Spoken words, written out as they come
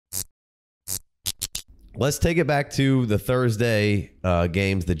let's take it back to the Thursday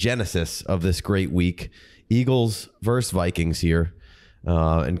games, the genesis of this great week. Eagles versus Vikings here.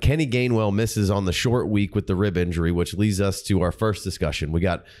 And Kenny Gainwell misses on the short week with the rib injury, which leads us to our first discussion. We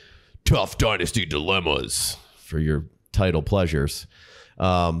got Tough Dynasty Dilemmas for your title pleasures.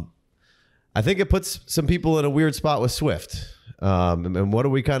 I think it puts some people in a weird spot with Swift. And what are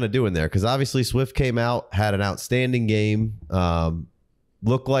we kind of doing there? Because obviously Swift came out, had an outstanding game,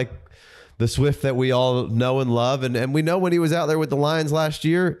 looked like the Swift that we all know and love. And we know when he was out there with the Lions last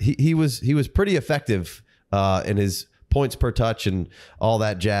year, he was pretty effective in his points per touch and all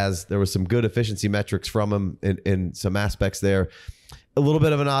that jazz. There was some good efficiency metrics from him in some aspects there. A little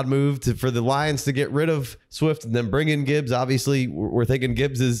bit of an odd move for the Lions to get rid of Swift and then bring in Gibbs. Obviously, we're thinking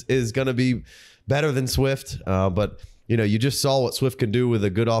Gibbs is going to be better than Swift. But, you just saw what Swift can do with a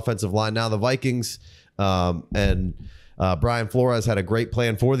good offensive line. Now the Vikings and Brian Flores had a great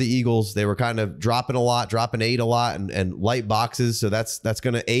plan for the Eagles. They were kind of dropping 8 a lot and light boxes. So that's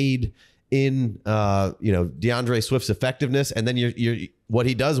going to aid in DeAndre Swift's effectiveness. And then you're what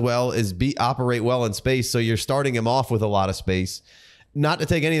he does well is operate well in space. So you're starting him off with a lot of space. Not to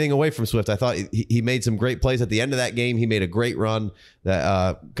take anything away from Swift. I thought he made some great plays at the end of that game. He made a great run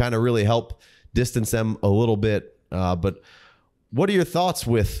that kind of really helped distance them a little bit. But what are your thoughts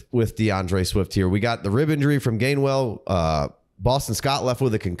with DeAndre Swift here? We got the rib injury from Gainwell. Boston Scott left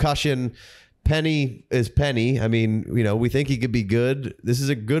with a concussion. Penny is Penny. I mean, we think he could be good. This is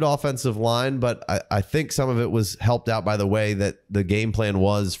a good offensive line, but I think some of it was helped out by the way that the game plan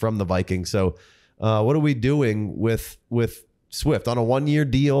was from the Vikings. So what are we doing with Swift on a 1-year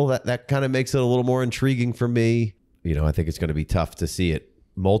deal? That kind of makes it a little more intriguing for me. I think it's going to be tough to see it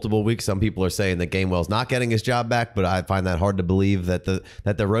multiple weeks. Some people are saying that Gainwell's not getting his job back, but I find that hard to believe that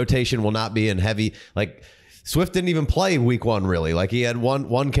the rotation will not be in heavy. Like Swift didn't even play week 1 really. Like he had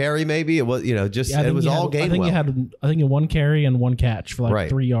one carry maybe. It was it was all Gainwell. I think he had 1 carry and 1 catch for like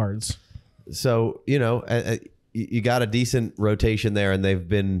 3 yards. So you got a decent rotation there, and they've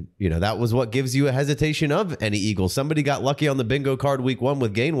been, that was what gives you a hesitation of any Eagles. Somebody got lucky on the bingo card week 1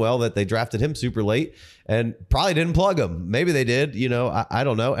 with Gainwell that they drafted him super late and probably didn't plug him. Maybe they did, I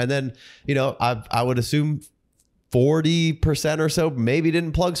don't know. And then, I would assume 40% or so maybe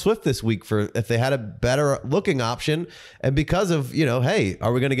didn't plug Swift this week if they had a better looking option. And because of, hey,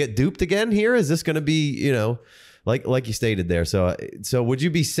 are we going to get duped again here? Is this going to be, like you stated there. So would you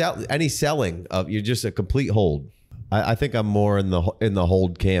be any selling of you're just a complete hold? I think I'm more in the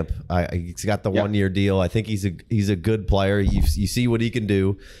hold camp. He's got the 1-year deal. I think he's a good player. You see what he can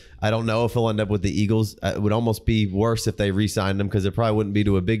do. I don't know if he'll end up with the Eagles. It would almost be worse if they re-signed him because it probably wouldn't be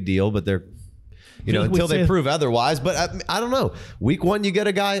to a big deal, but they're until they prove otherwise. But I don't know. Week 1, you get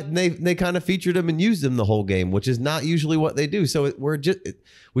a guy, and they kind of featured him and used him the whole game, which is not usually what they do. So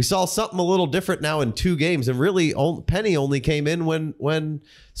we saw something a little different now in 2 games, and really Penny only came in when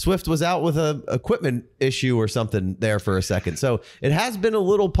Swift was out with a equipment issue or something there for a second. So it has been a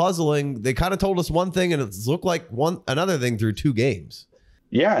little puzzling. They kind of told us one thing, and it's looked like another thing through 2 games.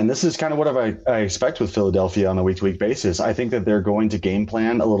 Yeah, and this is kind of what I expect with Philadelphia on a week-to-week basis. I think that they're going to game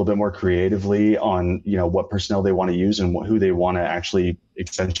plan a little bit more creatively on what personnel they want to use and who they want to actually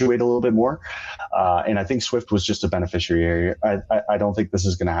accentuate a little bit more. And I think Swift was just a beneficiary. I don't think this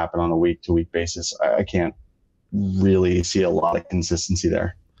is going to happen on a week-to-week basis. I can't really see a lot of consistency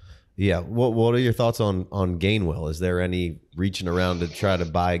there. Yeah. What are your thoughts on Gainwell? Is there any reaching around to try to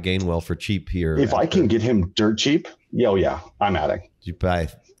buy Gainwell for cheap here? If I can get him dirt cheap, I'm at it. Did you buy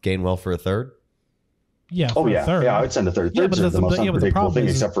Gainwell for a third? Yeah. A third. Yeah, I would send a third. Thirds are the most unpredictable thing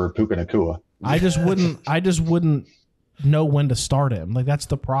except for Puka Nacua. I just wouldn't know when to start him. Like that's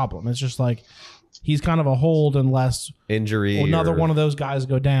the problem. It's just like he's kind of a hold unless injury another one of those guys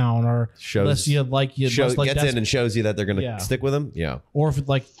go down or gets in and shows you that they're going to stick with him. Yeah. Or if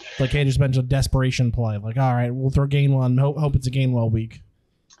like hey just mentioned a desperation play, like all right, we'll throw Gainwell and hope it's a Gainwell week.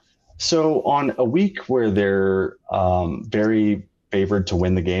 So on a week where they're very favored to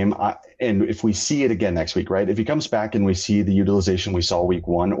win the game, and if we see it again next week, right? If he comes back and we see the utilization we saw week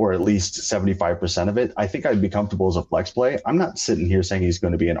 1, or at least 75% of it, I think I'd be comfortable as a flex play. I'm not sitting here saying he's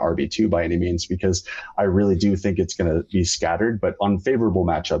going to be an RB2 by any means, because I really do think it's going to be scattered. But on favorable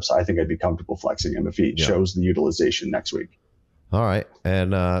matchups, I think I'd be comfortable flexing him if he shows the utilization next week. All right,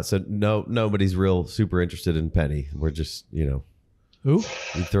 and so nobody's real super interested in Penny. We're just who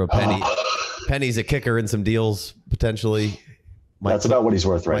you throw Penny. Penny's a kicker in some deals potentially. That's about what he's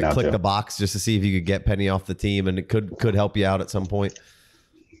worth right now. Click the box just to see if you could get Penny off the team, and it could help you out at some point.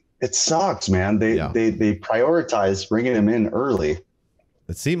 It sucks, man. They prioritized bringing him in early.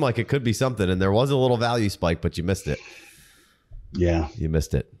 It seemed like it could be something, and there was a little value spike, but you missed it. Yeah. You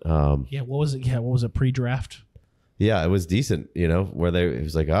missed it. Yeah, what was it? Yeah, what was it? Pre-draft. Yeah, it was decent. Where it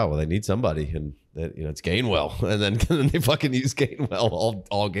was like, oh well, they need somebody, and that it's Gainwell, and then they fucking use Gainwell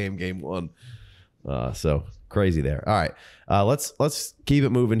all game one. So crazy there. All right, let's keep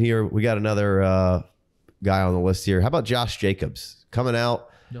it moving here. We got another guy on the list here. How about Josh Jacobs coming out,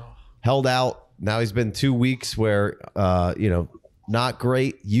 held out? Now he's been 2 weeks where not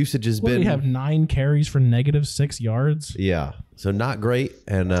great. Usage has been. We have 9 carries for -6 yards. Yeah, so not great,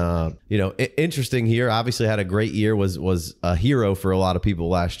 and interesting here. Obviously, had a great year. Was a hero for a lot of people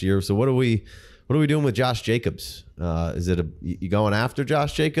last year. So what are we doing with Josh Jacobs? Is it you going after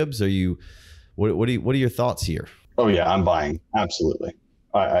Josh Jacobs? Are you? What are your thoughts here? Oh yeah, I'm buying. Absolutely.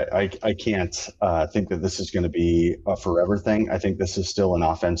 I can't think that this is going to be a forever thing. I think this is still an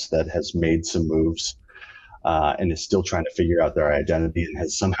offense that has made some moves and is still trying to figure out their identity and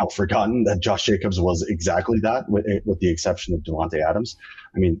has somehow forgotten that Josh Jacobs was exactly that, with the exception of Devontae Adams.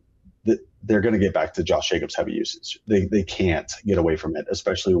 I mean, they're going to get back to Josh Jacobs' heavy usage. They can't get away from it,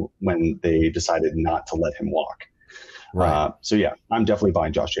 especially when they decided not to let him walk. Right. So yeah, I'm definitely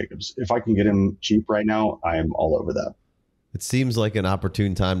buying Josh Jacobs. If I can get him cheap right now, I'm all over that. It seems like an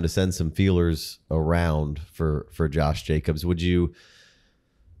opportune time to send some feelers around for Josh Jacobs. Would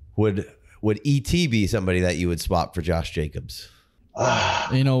ET be somebody that you would swap for Josh Jacobs?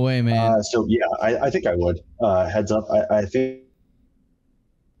 In no way, man. So yeah, I think I would. Heads up, I think.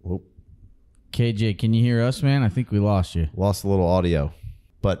 Whoop. KJ, can you hear us, man? I think we lost you. Lost a little audio.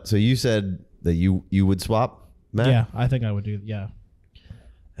 But so you said that you would swap, Matt? Yeah, I think I would do. Yeah.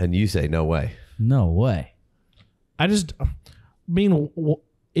 And you say no way. No way. If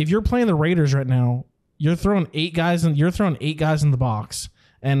you're playing the Raiders right now, you're throwing 8 guys in the box,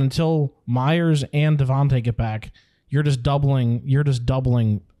 and until Myers and Devontae get back, you're just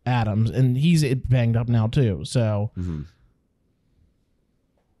doubling Adams, and he's banged up now too. So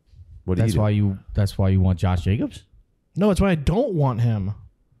That's why you want Josh Jacobs? no, it's why I don't want him.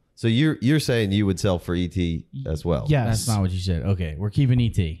 So you're saying you would sell for ET as well? Yes, That's not what you said. Okay, we're keeping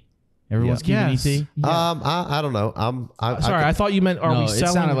ET. Everyone's keeping Yes. ET? Yeah. I don't know. Sorry, I thought you meant No, we it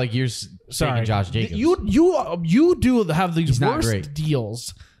selling? sounded like you're taking Josh Jacobs. You do have these He's not worst great.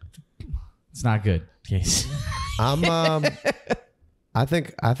 deals. It's not good. Case. I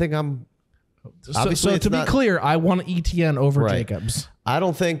think I'm. Obviously, So it's to be not- clear, I want ETN over Right. Jacobs. I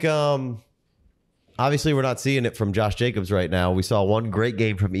don't think. Obviously, we're not seeing it from Josh Jacobs right now. We saw one great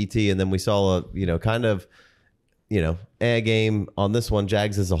game from ET, and then we saw a game on this one.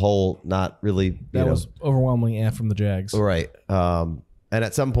 Jags as a whole, not really. That was overwhelmingly from the Jags. Right. And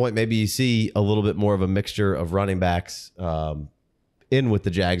at some point, maybe you see a little bit more of a mixture of running backs in with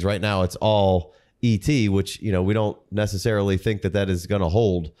the Jags. Right now, it's all ET, which we don't necessarily think that is going to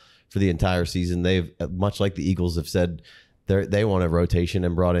hold for the entire season. They've, much like the Eagles have said, they want a rotation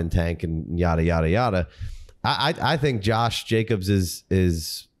and brought in Tank and yada yada yada. I think Josh Jacobs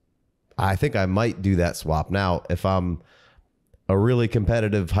is. I think I might do that swap now if I'm a really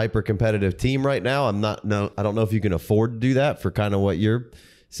competitive, hyper competitive team right now. I don't know if you can afford to do that for kind of what you're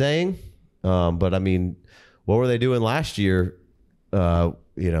saying. But I mean, what were they doing last year?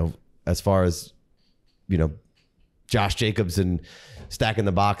 As far as Josh Jacobs and stacking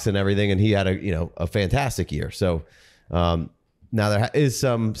the box and everything, and he had a fantastic year. So now there is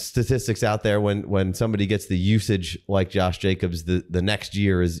some statistics out there when somebody gets the usage like Josh Jacobs, the next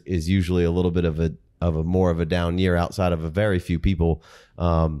year is usually a little bit of a more of a down year outside of a very few people.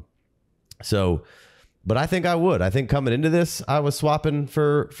 But I think I would. I think coming into this, I was swapping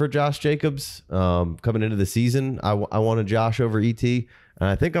for Josh Jacobs. Coming into the season, I wanted Josh over ET, and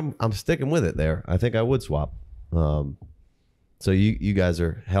I think I'm sticking with it there. I think I would swap. So you guys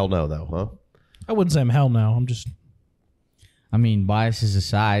are hell no though, huh? I wouldn't say I'm hell no. I'm just. I mean, biases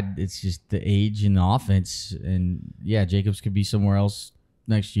aside, it's just the age and the offense. And yeah, Jacobs could be somewhere else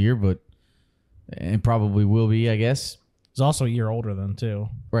next year, and probably will be, I guess. He's also a year older than too.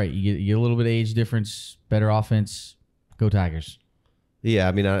 Right. You get a little bit of age difference, better offense. Go Tigers. Yeah,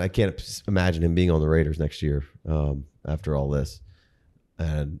 I mean, I can't imagine him being on the Raiders next year after all this.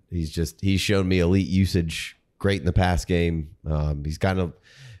 And he's shown me elite usage, great in the pass game.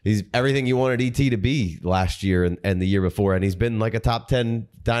 He's everything you wanted ET to be last year and the year before. And he's been like a top 10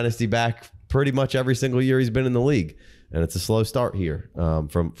 dynasty back pretty much every single year he's been in the league. And it's a slow start here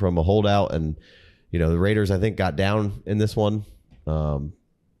from a holdout. And, the Raiders, I think, got down in this one.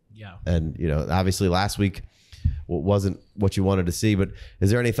 Yeah. And, obviously last week wasn't what you wanted to see. But is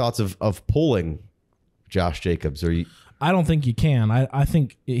there any thoughts of pulling Josh Jacobs? I don't think you can. I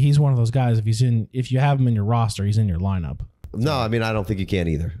think he's one of those guys. If you have him in your roster, he's in your lineup. No, I mean, I don't think you can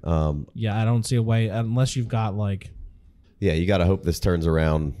either. Yeah, I don't see a way unless you've got Yeah, you got to hope this turns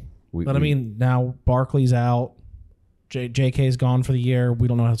around. But I mean, now Barkley's out. JK's gone for the year. We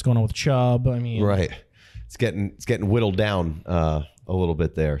don't know what's going on with Chubb. I mean, right. It's getting whittled down a little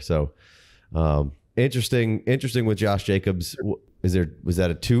bit there. So interesting with Josh Jacobs. Was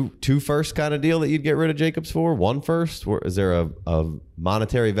that a two first kind of deal that you'd get rid of Jacobs for? One first? Or is there a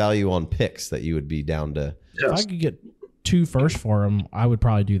monetary value on picks that you would be down to? If I could get 2 first for him, I would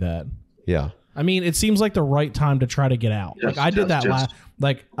probably do that. Yeah. I mean, it seems like the right time to try to get out. Like I did that last.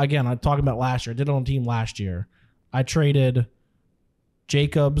 Like again, I'm talking about last year. I did it on team last year. I traded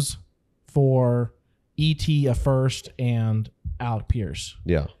Jacobs for ET a first and Alec Pierce.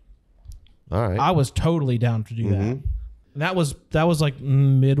 Yeah. All right. I was totally down to do that. And that was like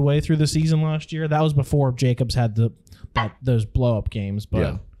midway through the season last year. That was before Jacobs had those blow up games. But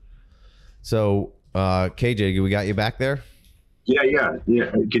yeah. So KJ, we got you back there? Yeah.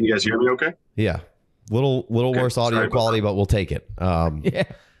 Can you guys hear me okay? Yeah. Little worse audio quality, but we'll take it. Yeah.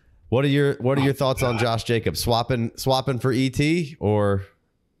 What are your thoughts on Josh Jacobs? Swapping for ET or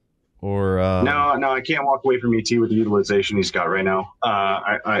No, I can't walk away from ET with the utilization he's got right now.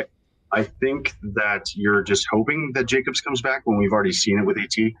 I think that you're just hoping that Jacobs comes back when we've already seen it with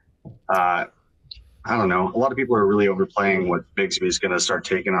ET. I don't know. A lot of people are really overplaying what Bigsby is going to start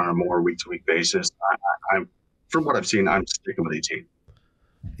taking on a more week-to-week basis. From what I've seen, I'm sticking with ET.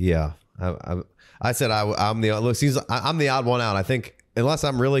 Yeah, I said I'm the odd one out. I think unless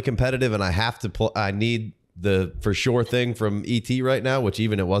I'm really competitive and I have to I need the for sure thing from ET right now, which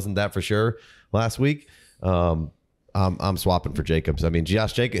even it wasn't that for sure last week. I'm swapping for Jacobs. I mean,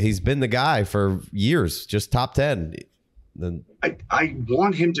 Josh Jacobs, he's been the guy for years, just top 10. Then I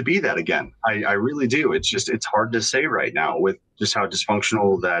want him to be that again. I really do. It's hard to say right now with just how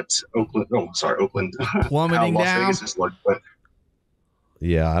dysfunctional that Oakland plummeting Las down. Vegas has looked. But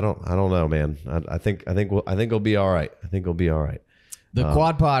yeah, I don't know, man. I think he'll be all right. I think he'll be all right. The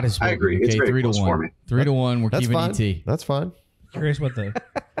quad pod is. I agree. Okay, It's very 3-1. 3-1. We're That's keeping fine. ET. That's fine. curious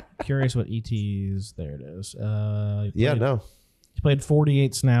what ET's. There it is. He played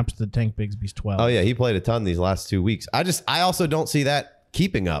 48 snaps to Tank Bigsby's 12. Oh yeah, he played a ton these last 2 weeks. I also don't see that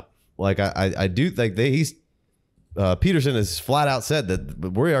keeping up. Like I do think Peterson has flat out said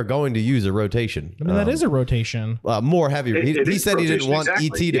that we are going to use a rotation. I mean, that is a rotation. More heavy. He said he didn't want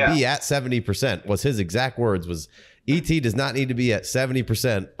exactly, ET to be at 70%. Was his exact words was ET does not need to be at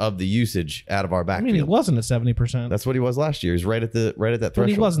 70% of the usage out of our I backfield. mean, he wasn't at 70%. That's what he was last year. He's right at that But threshold.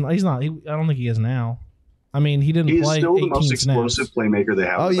 he wasn't. He's not. I don't think he is now. I mean, he didn't he's play still 18 the most explosive snaps. playmaker they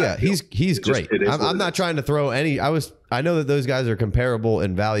have. Oh in the yeah, backfield. he's great. I'm not is. trying to throw any. I know that those guys are comparable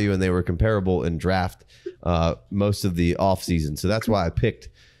in value, and they were comparable in draft most of the offseason. So that's why I picked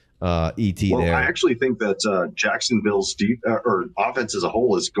ET there. I actually think that Jacksonville's or offense as a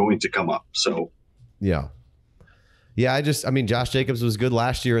whole is going to come up. So yeah. Josh Jacobs was good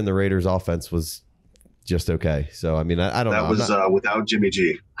last year, and the Raiders' offense was just okay. So I mean, I don't know. That was without Jimmy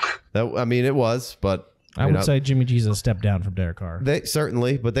G. It was, but. I would say Jimmy G's a step down from Derek Carr. They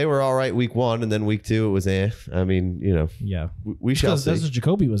certainly, but they were all right week 1, and then week 2 it was I mean, Yeah. we shall see. That's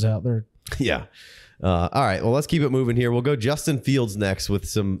Jacoby was out there. Yeah. All right. Well, let's keep it moving here. We'll go Justin Fields next with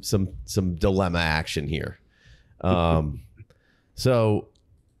some dilemma action here. So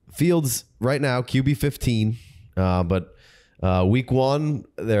Fields right now QB 15, but week 1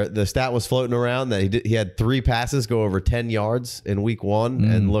 the stat was floating around that he had 3 passes go over 10 yards in week 1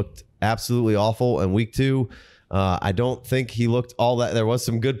 and looked absolutely awful. And week 2, I don't think he looked all that. There was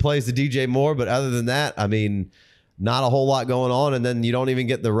some good plays to DJ Moore, but other than that, I mean, not a whole lot going on. And then you don't even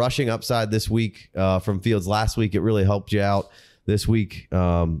get the rushing upside this week from Fields. Last week, it really helped you out. This week,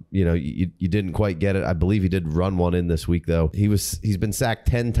 you didn't quite get it. I believe he did run one in this week, though. He's been sacked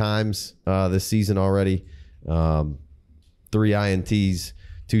 10 times this season already. 3 INTs,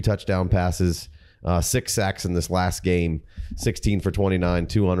 2 touchdown passes, 6 sacks in this last game, 16 for 29,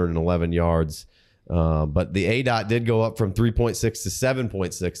 211 yards. But the ADOT did go up from 3.6 to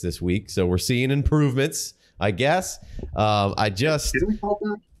 7.6 this week. So we're seeing improvements, I guess. I just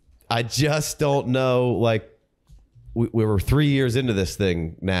don't know. Like we were 3 years into this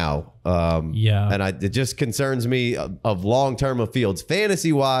thing now. And it just concerns me of long-term of Fields.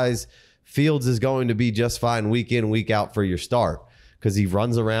 Fantasy-wise, Fields is going to be just fine week in, week out for your start. Because he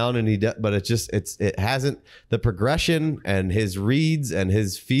runs around but it hasn't the progression and his reads and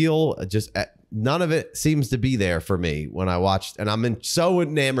his feel, just none of it seems to be there for me when I watched. And I'm so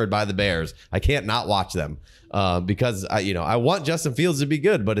enamored by the Bears, I can't not watch them because I want Justin Fields to be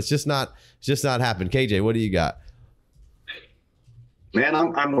good, but it's just not happening. KJ, what do you got? Man,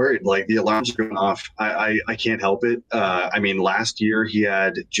 I'm worried. Like the alarms are going off. I can't help it. I mean, last year he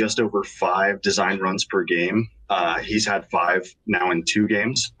had just over 5 design runs per game. He's had 5 now in 2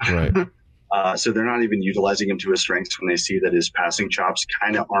 games. Right. So they're not even utilizing him to his strengths when they see that his passing chops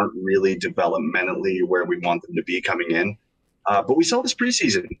kind of aren't really developmentally where we want them to be coming in. But we saw this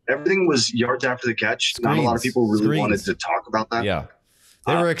preseason. Everything was yards after the catch. Not a lot of people really wanted to talk about that. Yeah.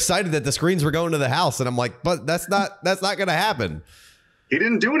 They were excited that the screens were going to the house, and I'm like, but that's not going to happen. He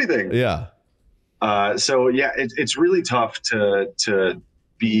didn't do anything. Yeah. So yeah, it's really tough to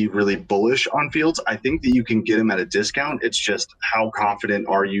be really bullish on Fields. I think that you can get him at a discount. It's just how confident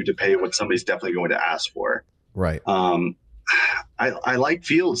are you to pay what somebody's definitely going to ask for. Right. I like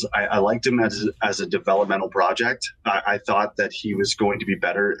Fields. I liked him as a developmental project. I thought that he was going to be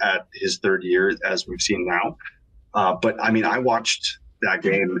better at his 3rd year, as we've seen now. But I mean, I watched that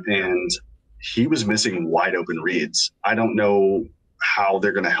game and he was missing wide open reads. I don't know how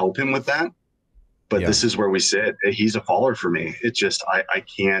they're going to help him with that. But this is where we sit. He's a faller for me. It's just I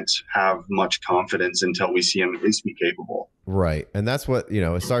can't have much confidence until we see him at least be capable. Right. And that's what,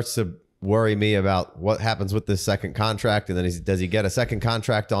 it starts to worry me about what happens with this second contract. And then does he get a second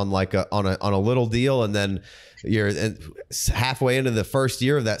contract on like on a little deal? And then you're halfway into the first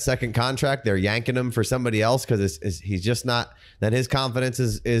year of that second contract, they're yanking him for somebody else because he's just not, then his confidence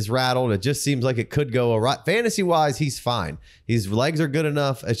is rattled. It just seems like it could go awry. Fantasy wise, he's fine. His legs are good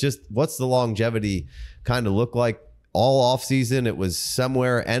enough. It's just, what's the longevity kind of look like? All off season, it was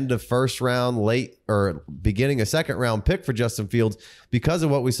somewhere end of first round, late or beginning a second round pick for Justin Fields because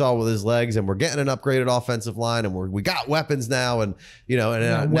of what we saw with his legs, and we're getting an upgraded offensive line, and we got weapons now, and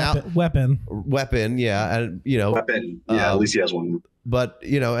weapon, yeah, and weapon, yeah, at least he has one. But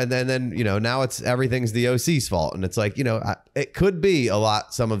and then now it's everything's the OC's fault, and it's like it could be a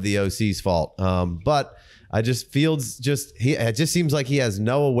lot some of the OC's fault, but. Fields it just seems like he has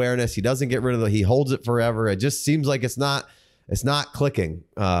no awareness. He doesn't get rid of he holds it forever. It just seems like it's not clicking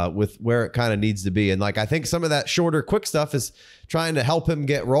with where it kind of needs to be. And like, I think some of that shorter, quick stuff is trying to help him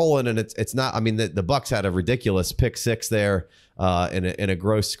get rolling. And it's not, I mean, the Bucks had a ridiculous pick 6 there in a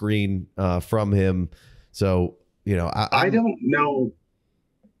gross screen from him. So, I don't know.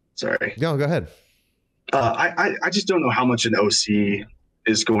 Sorry. No, go ahead. I just don't know how much an OC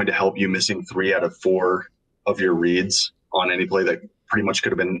is going to help you missing 3 out of 4 of your reads on any play that pretty much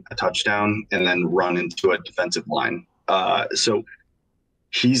could have been a touchdown and then run into a defensive line. So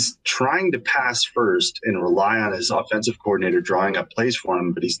he's trying to pass first and rely on his offensive coordinator drawing up plays for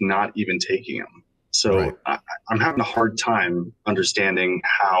him, but he's not even taking them. So right. I'm having a hard time understanding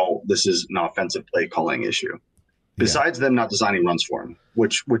how this is an offensive play calling issue. Besides them not designing runs for him,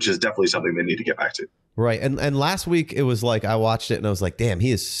 which is definitely something they need to get back to. Right. And last week it was like I watched it and I was like, damn,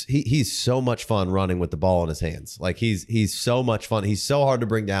 he's so much fun running with the ball in his hands. Like he's so much fun. He's so hard to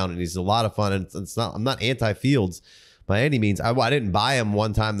bring down and he's a lot of fun. And I'm not anti-Fields by any means. I didn't buy him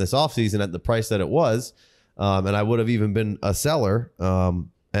one time this offseason at the price that it was. And I would have even been a seller.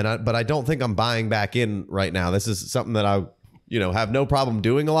 But I don't think I'm buying back in right now. This is something that I have no problem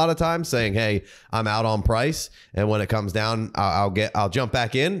doing a lot of times, saying, hey, I'm out on price. And when it comes down, I'll jump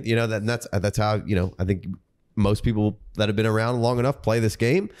back in, that's how, I think most people that have been around long enough play this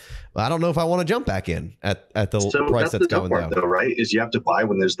game. I don't know if I want to jump back in at the price that's going down. Though, right? Is you have to buy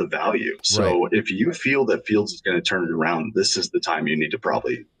when there's the value. So right. If you feel that Fields is going to turn it around, this is the time you need to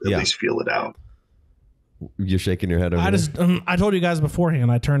probably at least feel it out. You're shaking your head over I told you guys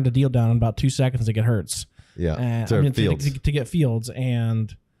beforehand, I turned the deal down in about 2 seconds to get Hurts. Yeah, to get Fields,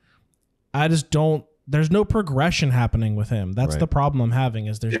 and I just don't. There's no progression happening with him. That's the problem I'm having.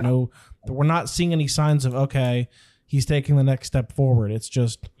 Is we're not seeing any signs of he's taking the next step forward. It's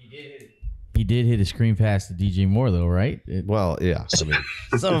just he did hit a screen pass to DJ Moore though, right? Well, yeah. I mean,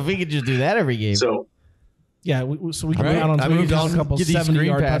 so if we could just do that every game, yeah, we can count on. I moved on a couple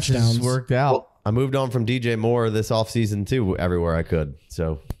 70-yard touchdowns. Worked out. Well, I moved on from DJ Moore this offseason too, everywhere I could.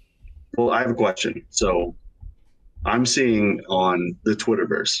 So, well, I have a question. So. I'm seeing on the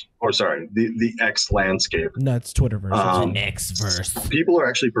Twitterverse, the X landscape. No, it's Twitterverse. X-verse. People are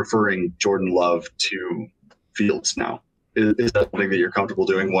actually preferring Jordan Love to Fields now. Is that something that you're comfortable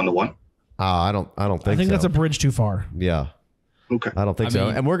doing 1-to-1? I don't think so. I think that's a bridge too far. Yeah. Okay. I don't think so.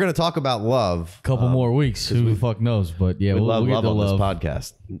 And we're going to talk about Love. A couple more weeks. Who the fuck knows? But yeah, we'll love on this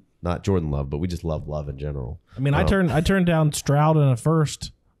podcast. Not Jordan Love, but we just love Love in general. I mean, I turned down Stroud in a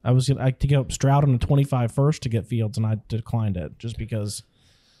first. I was to get up Stroud in the 25 first to get Fields, and I declined it just because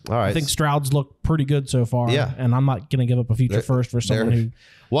I think Stroud's looked pretty good so far. Yeah. And I'm not going to give up a future first for someone who.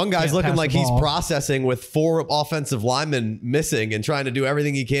 One guy's looking like he's processing with 4 offensive linemen missing and trying to do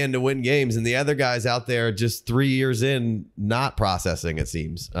everything he can to win games, and the other guy's out there just 3 years in not processing, it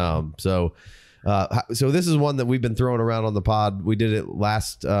seems. So this is one that we've been throwing around on the pod. We did it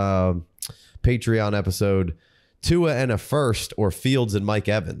last Patreon episode. Tua and a first or Fields and Mike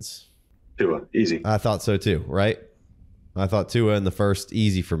Evans? Tua, easy. I thought so too, right? I thought Tua in the first,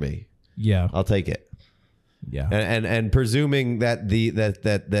 easy for me. Yeah. I'll take it. Yeah. And presuming that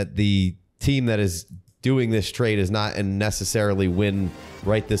the team that is doing this trade is not in necessarily win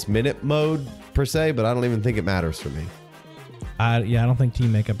right this minute mode per se, but I don't even think it matters for me. I don't think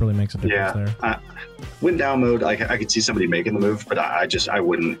team makeup really makes a difference there. Win down mode, I could see somebody making the move, but I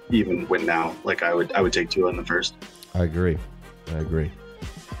wouldn't even win now. Like I would take Tua in the first. I agree.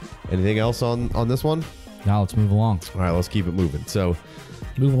 Anything else on this one? Now let's move along. All right, let's keep it moving. So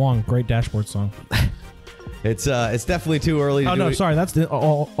move along. Great dashboard song. It's definitely too early. Sorry, that's the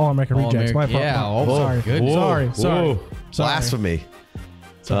All American Rejects. Yeah. Sorry. Blasphemy.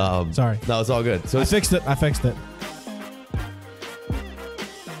 Sorry. No, it's all good. So I fixed it.